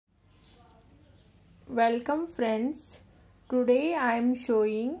Welcome friends. Today I am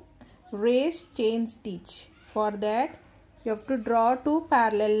showing raised chain stitch. For that you have to draw two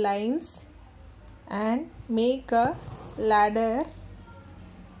parallel lines and make a ladder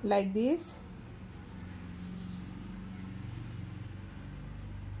like this.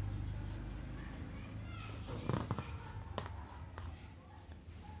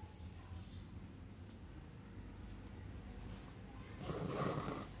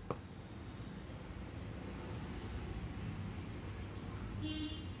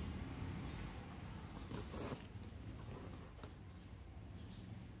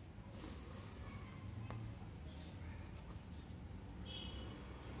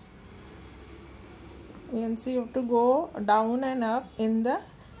 You can see you have to go down and up in the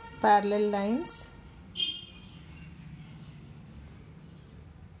parallel lines.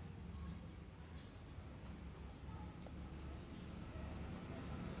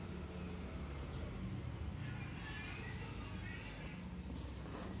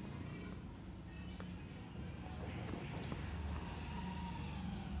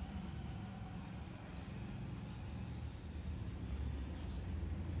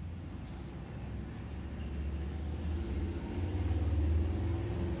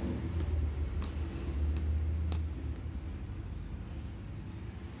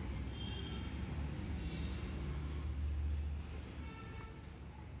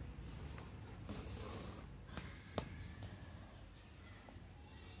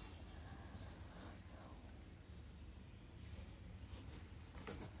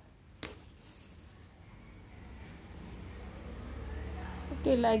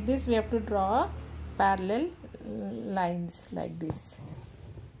 Okay, like this we have to draw parallel lines like this.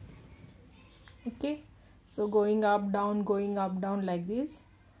 Okay, so going up down like this,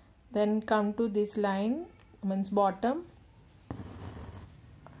 then come to this line, means bottom.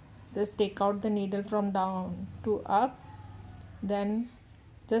 Just take out the needle from down to up, then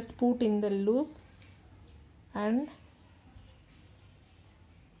just put in the loop and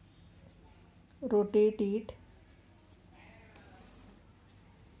rotate it,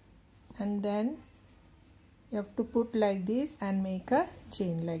 and then you have to put like this and make a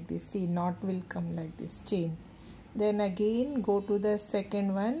chain like this. See, knot will come like this, chain. Then again go to the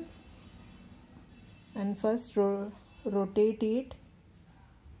second one and first rotate it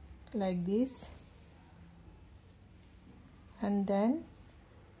like this, and then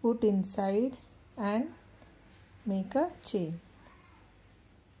put inside and make a chain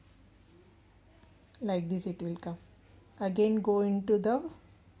like this. It will come. Again go into the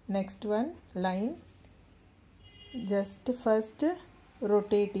next one line, just first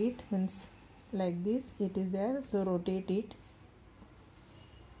rotate it, means like this it is there, so rotate it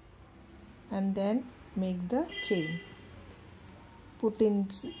and then make the chain, put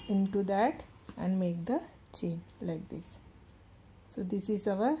into that and make the chain like this. So this is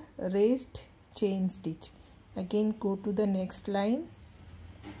our raised chain stitch. Again go to the next line,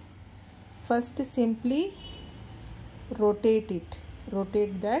 first simply rotate it,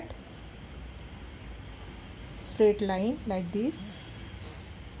 rotate that straight line like this,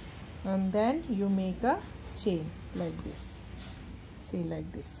 and then you make a chain like this. See,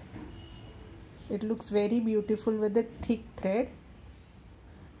 like this. It looks very beautiful with the thick thread.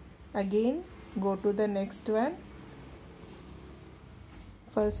 Again go to the next one,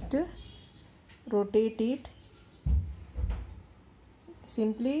 first rotate it,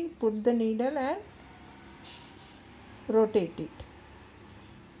 simply put the needle and rotate it.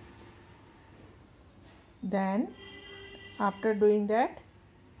 Then after doing that,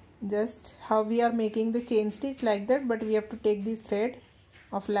 just how we are making the chain stitch like that, but we have to take this thread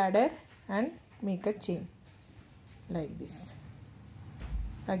of ladder and make a chain like this.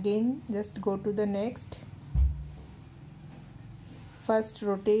 Again just go to the next, first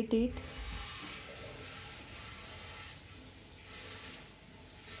rotate it,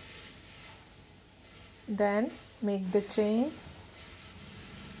 then make the chain,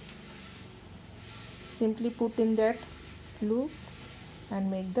 simply put in that loop and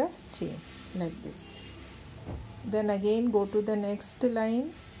make the chain like this. Then again go to the next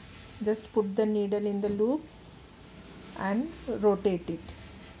line, just put the needle in the loop and rotate it.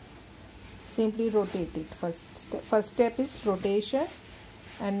 Simply rotate it. First step is rotation,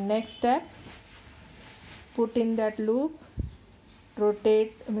 and next step put in that loop,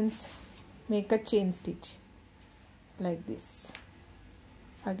 rotate, means make a chain stitch like this.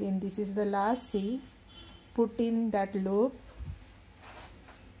 Again this is the last. See, put in that loop,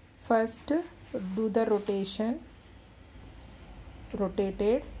 first do the rotation, rotate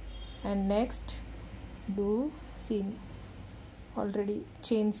it, and next do, see, already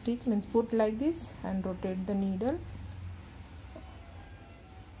chain stitch, means put like this and rotate the needle,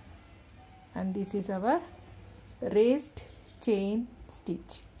 and this is our raised chain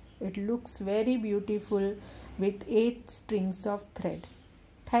stitch. It looks very beautiful with 8 strings of thread.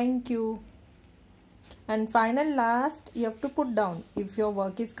 Thank you. And final last, you have to put down. If your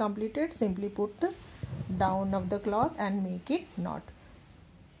work is completed, simply put down of the cloth and make it knot.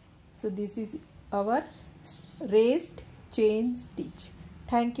 So this is our raised chain stitch.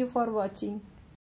 Thank you for watching.